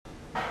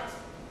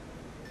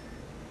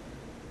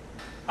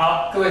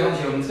好，各位同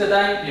学，我们这个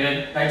单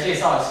元来介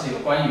绍的是有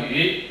关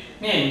于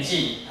面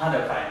镜它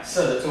的反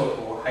射的作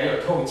图，还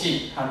有透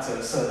镜它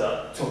折射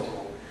的作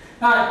图。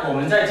那我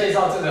们在介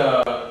绍这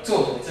个作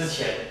图之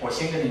前，我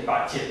先跟你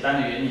把简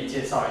单的原理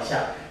介绍一下。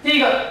第一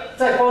个，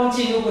在光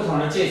进入不同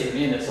的介质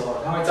面的时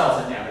候，它会造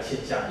成两个现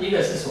象，一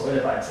个是所谓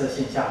的反射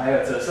现象，还有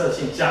折射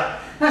现象。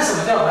那什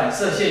么叫反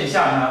射现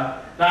象呢？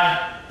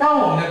来，当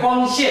我们的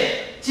光线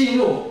进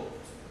入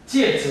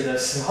介质的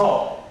时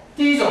候，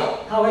第一种，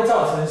它会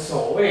造成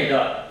所谓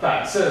的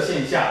反射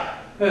现象，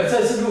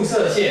这是入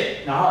射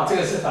线，然后这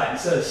个是反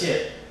射线，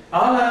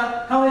然后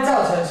呢，它会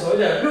造成所谓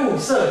的入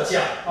射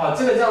角，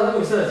这个叫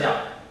入射角，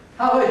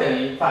它会等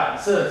于反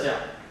射角。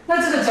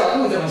那这个角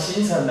度怎么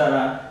形成的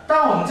呢？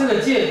当我们这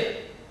个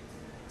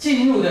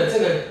进入的这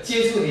个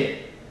接触点，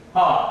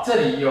这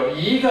里有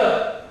一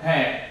个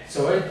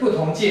所谓不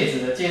同介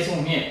质的接触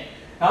面，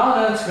然后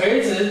呢，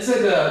垂直这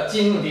个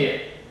进入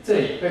点，这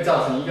里会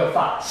造成一个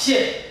法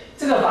线。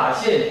这个法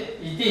线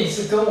一定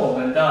是跟我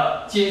们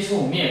的接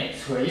触面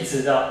垂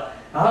直的，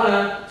然后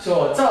呢，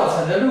所造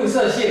成的入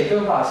射线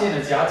跟法线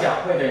的夹角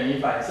会等于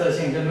反射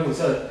线跟入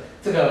射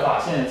这个法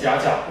线的夹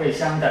角会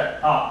相等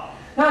啊。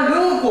那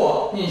如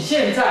果你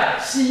现在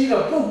是一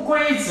个不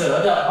规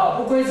则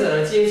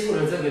的接触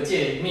的这个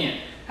界面，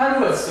它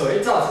如果所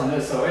谓造成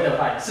的所谓的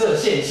反射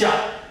现象，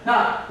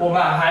那我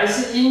们还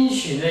是因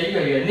循的一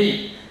个原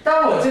理。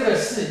当我这个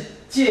是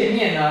界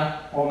面呢，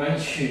我们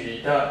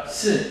取的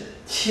是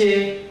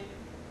切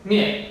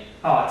面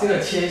这个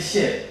切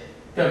线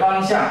的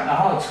方向，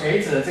然后垂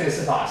直的这个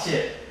是法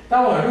线。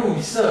当我入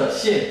射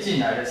线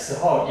进来的时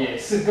候，也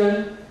是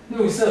跟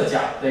入射角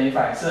等于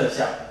反射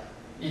角，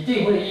一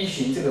定会依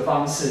循这个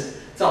方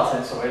式造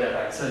成所谓的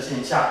反射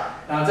现象，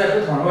然后在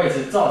不同的位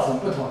置造成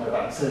不同的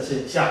反射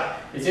现象，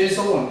也就是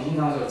说我们平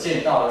常所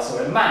见到的所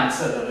谓漫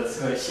射的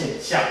这个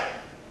现象。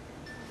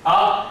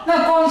好，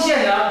那光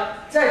线呢，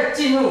在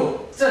进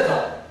入这种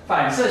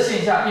反射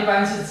现象，一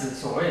般是指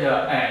所谓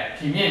的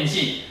平面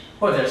镜，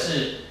或者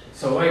是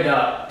所谓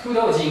的凸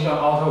透镜跟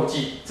凹透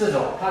镜，这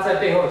种它在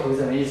背后涂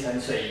成了一层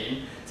水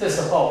银，这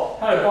时候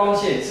它的光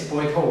线是不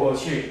会透过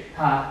去，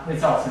它会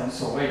造成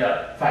所谓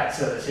的反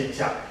射的现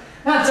象。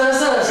那折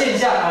射的现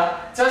象呢？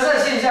折射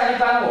现象一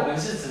般我们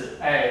是指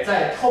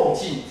在透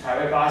镜才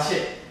会发现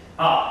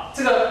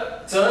这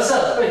个折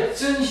射会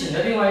遵循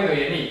的另外一个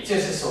原理，就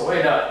是所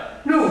谓的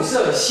入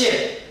射线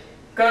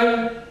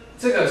跟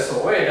这个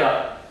所谓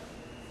的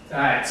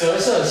折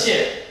射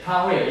线，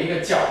它会有一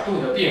个角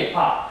度的变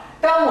化。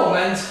当我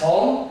们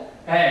从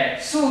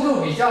速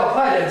度比较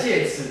快的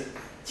介质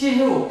进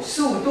入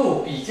速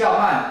度比较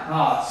慢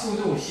速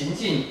度行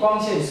进光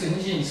线行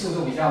进速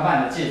度比较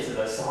慢的介质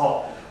的时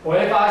候，我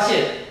会发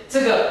现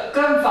这个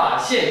跟法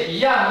线一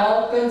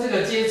样跟这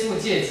个接触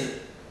介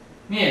质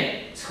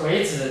面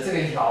垂直的这个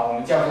一条我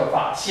们叫做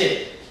法线。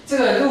这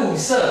个入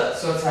射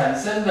所产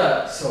生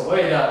的所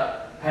谓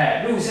的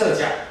入射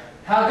角，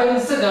它跟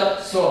这个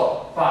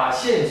法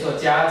线所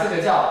夹这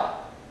个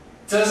叫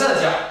折射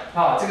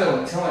角，这个我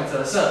们称为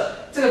折射，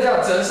这个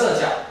叫折射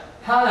角。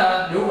它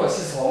呢，如果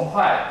是从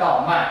快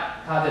到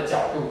慢，它的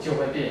角度就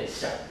会变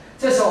小，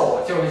这时候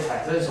我就会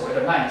产生所谓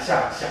的慢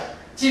向小。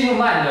进入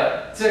慢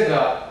的这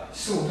个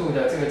速度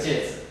的这个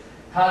介质，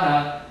它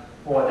呢，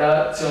我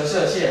的折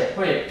射线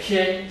会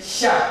偏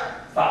向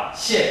法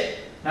线，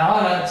然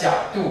后呢，角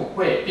度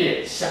会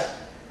变小。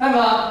那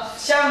么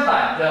相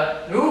反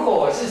的，如果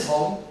我是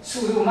从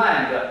速度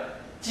慢的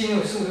进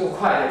入速度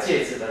快的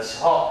介质的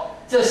时候，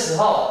这时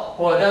候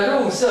我的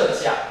入射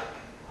角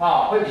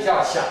会比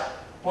较小，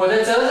我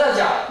的折射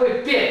角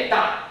会变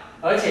大，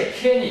而且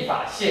偏离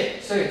法线，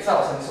所以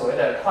造成所谓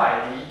的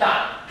快离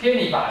大，偏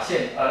离法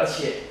线，而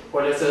且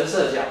我的折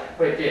射角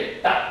会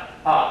变大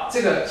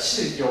这个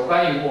是有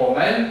关于我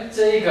们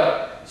这一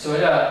个所谓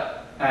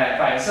的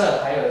反射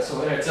还有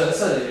所谓的折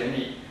射的原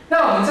理。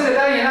那我们这个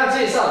单元要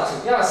介绍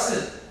主要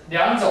是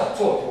两种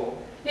作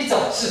图，一种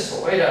是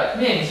所谓的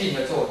面镜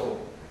的作图。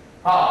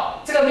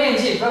这个面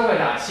镜分为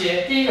哪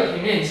些？第一个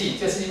平面镜，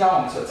就是一般我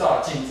们所照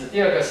的镜子；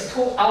第二个是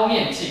凹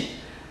面镜，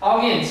凹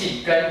面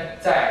镜跟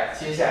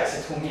接下来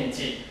是凸面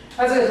镜。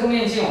那这个凸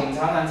面镜，我们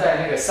常常在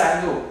那个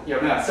山路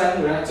有没有？山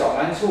路那转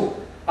弯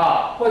处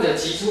或者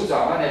急速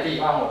转弯的地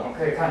方，我们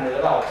可以看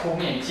得到凸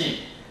面镜。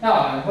那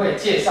我们会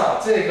介绍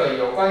这个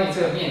有关于这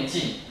个面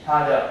镜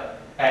它的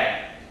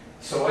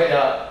所谓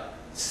的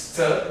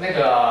那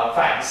个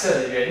反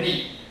射的原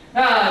理。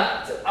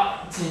那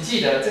你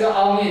记得这个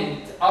凹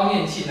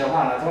面镜的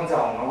话呢，通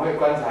常我们会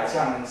观察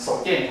像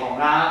手电筒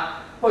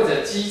或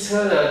者机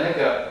车的那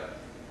个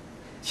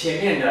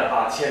前面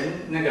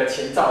的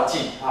前照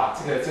镜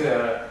这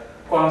个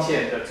光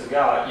线的主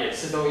要也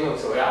是都用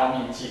所谓凹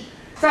面镜。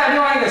再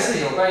另外一个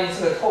是有关于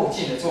这个透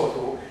镜的作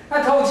图。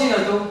那透镜的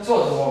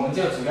作图我们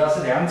就主要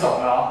是两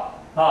种了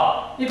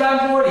一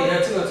般玻璃的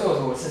这个作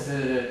图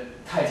是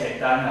太简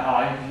单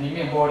了平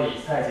面玻璃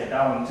太简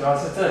单，我们主要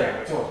是这两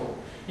个作图。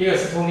一个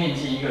是凸面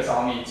镜，一个是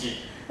凹面镜。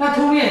那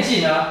凸面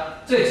镜呢，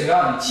最主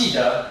要你记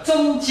得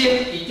中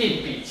间一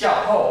定比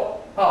较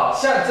厚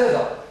像这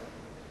种，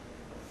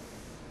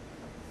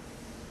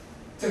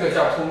这个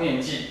叫凸面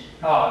镜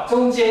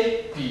中间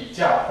比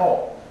较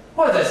厚，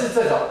或者是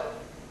这种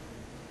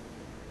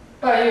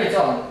半月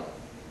状，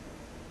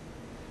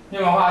你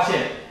有没有发现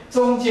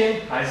中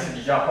间还是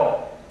比较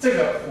厚？这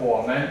个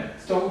我们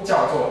都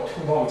叫做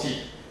凸透镜。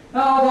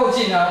那凹透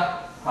镜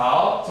呢？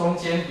好，中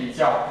间比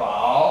较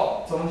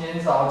薄，中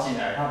间是凹进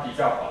来，它比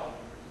较薄，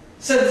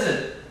甚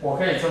至我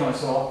可以这么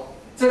说，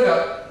这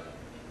个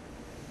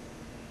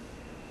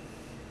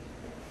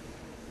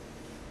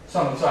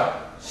算不算？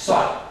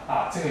算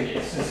啊，这个也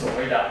是所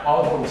谓的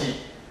凹透镜。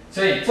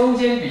所以中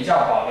间比较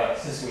薄的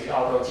是属于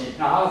凹透镜。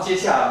然后接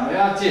下来我们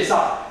要介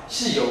绍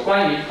是有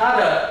关于它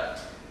的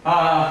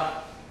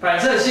反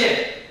射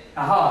线，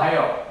然后还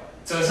有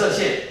折射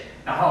线，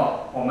然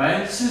后我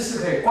们是不是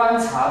可以观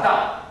察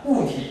到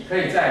物体可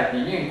以在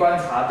里面观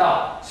察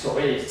到所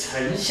谓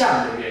成像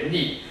的原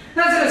理？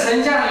那这个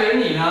成像原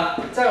理呢，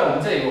在我们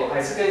这里我还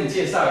是跟你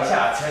介绍一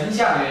下，成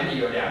像原理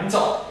有2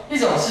种，一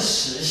种是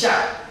实像。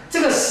这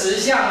个实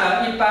像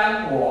呢，一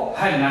般我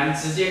很难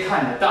直接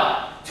看得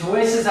到，除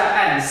非是在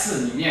暗室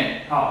里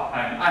面，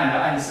很暗的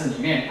暗室里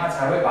面，它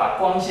才会把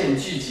光线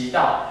聚集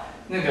到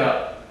那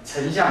个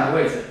成像的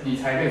位置，你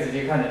才可以直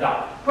接看得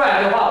到。不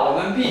然的话，我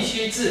们必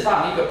须置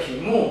放一个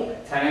屏幕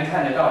才能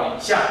看得到影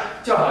像，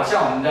就好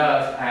像我们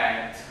的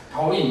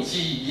投影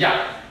机一样，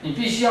你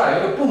必须要有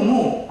一个布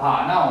幕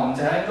那我们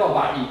才能够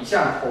把影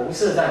像投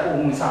射在布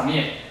幕上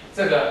面。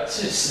这个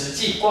是实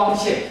际光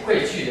线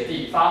汇聚的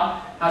地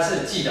方，它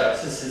是记得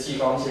是实际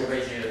光线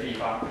汇聚的地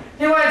方。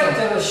另外一种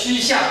叫做虚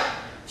像，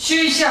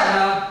虚像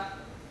呢，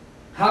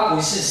它不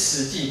是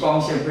实际光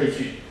线汇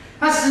聚，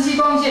它实际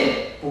光线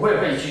不会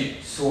汇聚，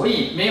所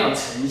以没有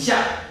成像，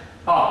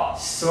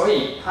所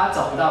以它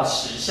找不到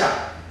实像。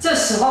这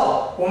时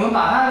候我们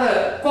把它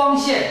的光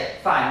线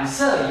反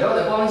射以后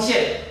的光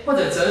线，或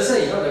者折射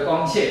以后的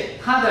光线，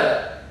它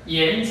的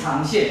延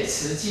长线，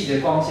实际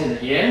的光线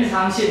的延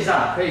长线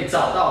上可以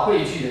找到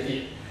汇聚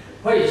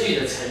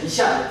的成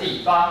像的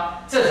地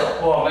方，这种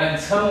我们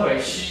称为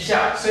虚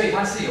像，所以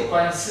它是有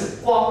关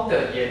是光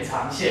的延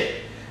长线。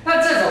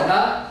那这种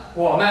呢，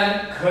我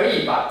们可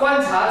以把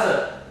观察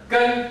者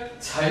跟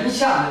成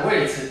像的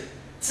位置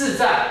置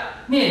在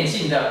面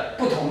镜的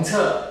不同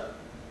侧，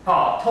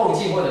透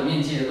镜或者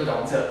面镜的不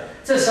同侧，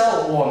这时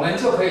候我们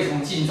就可以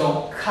从镜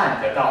中看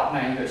得到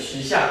那一个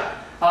虚像。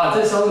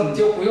这时候你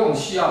就不用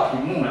需要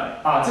屏幕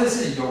了这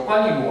是有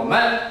关于我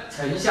们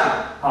成像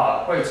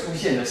会出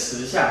现的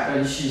实像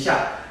跟虚像。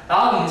然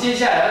后我们接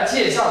下来要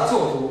介绍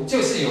作图，就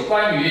是有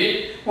关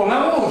于我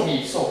们物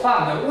体所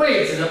放的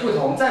位置的不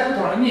同，在不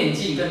同的面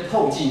镜跟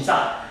透镜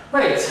上，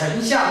会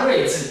成像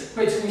位置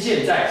会出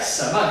现在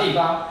什么地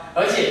方，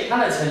而且它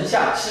的成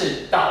像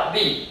是倒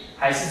立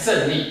还是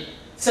正立，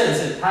甚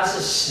至它是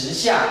实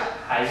像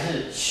还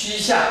是虚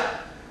像，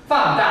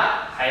放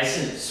大还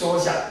是缩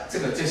小，这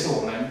个就是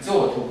我们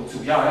作图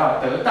主要要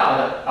得到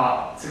的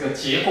这个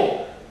结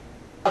果。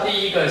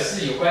第一个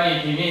是有关于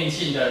平面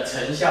镜的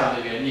成像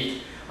的原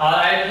理。好，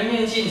来平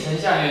面镜成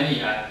像原理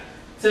呢，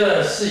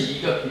这是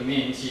一个平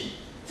面镜。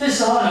这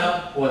时候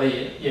呢，我的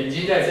眼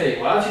睛在这里，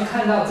我要去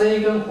看到这一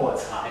根火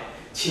柴。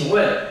请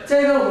问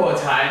这根火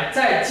柴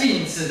在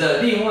镜子的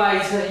另外一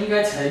侧应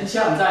该成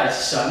像在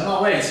什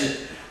么位置？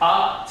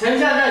好，成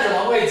像在什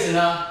么位置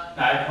呢？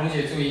来，同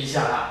学注意一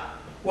下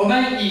我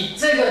们以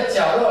这个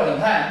角落，你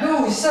看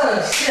入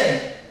射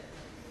线，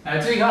来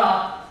注意看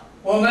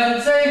我们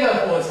这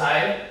个火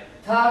柴，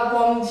它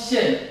光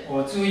线，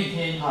我注意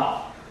听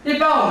一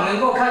般我们能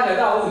够看得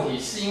到物体，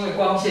是因为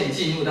光线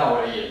进入到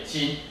我的眼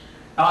睛，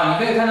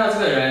你可以看到这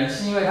个人，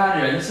是因为他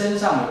人身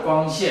上的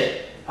光线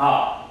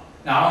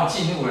然后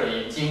进入我的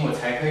眼睛，我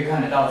才可以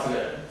看得到这个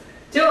人。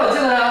结果这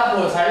个呢，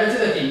火柴的这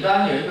个顶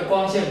端有一个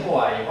光线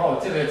过来以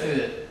后，这个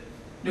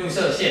入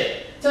射线。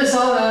这时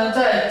候呢，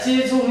在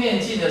接触面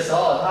镜的时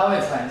候，它会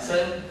产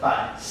生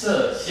反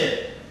射线，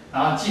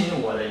然后进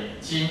入我的眼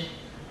睛，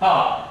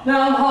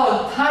然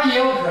后它也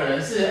有可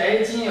能是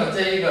经由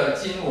这一个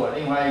进入我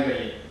另外一个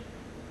眼，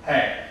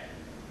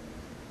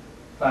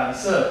反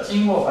射，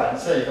经过反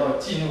射以后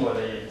进入我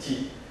的眼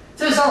睛。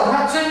这时候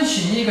它遵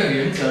循一个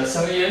原则，什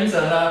么原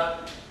则呢？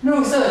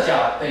入射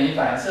角等于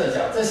反射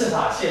角，这是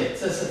法线，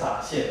这是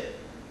法线，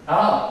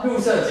然后入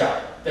射角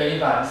等于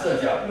反射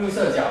角，入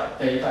射角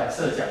等于反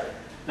射角。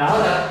然后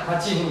呢，它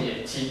进入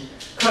眼睛。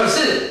可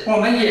是我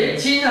们眼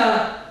睛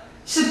呢，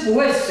是不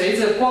会随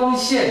着光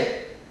线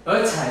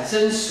而产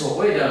生所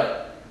谓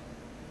的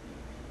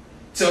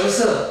折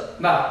射，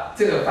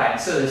这个反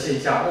射的现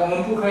象。我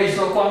们不可以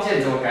说光线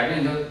怎么改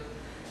变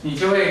你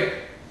就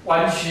会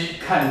弯曲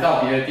看得到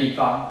别的地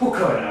方，不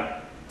可能。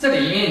这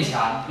里一面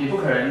墙，你不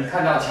可能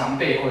看到墙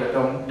背后的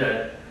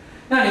人。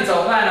那你怎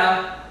么办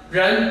呢？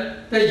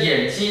人的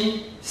眼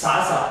睛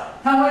傻傻。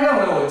他会认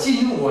为我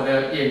进入我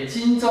的眼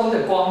睛中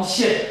的光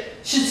线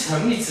是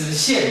呈一直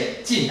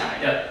线进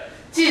来的。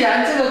既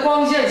然这个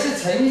光线是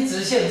呈一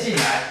直线进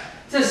来，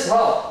这时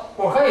候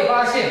我可以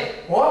发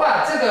现，我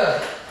把这个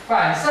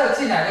反射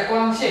进来的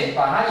光线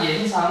把它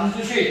延长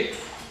出去。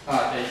等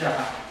一下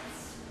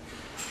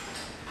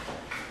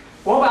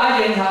我把它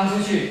延长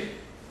出去，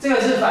这个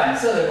是反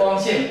射的光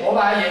线，我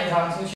把它延长出去。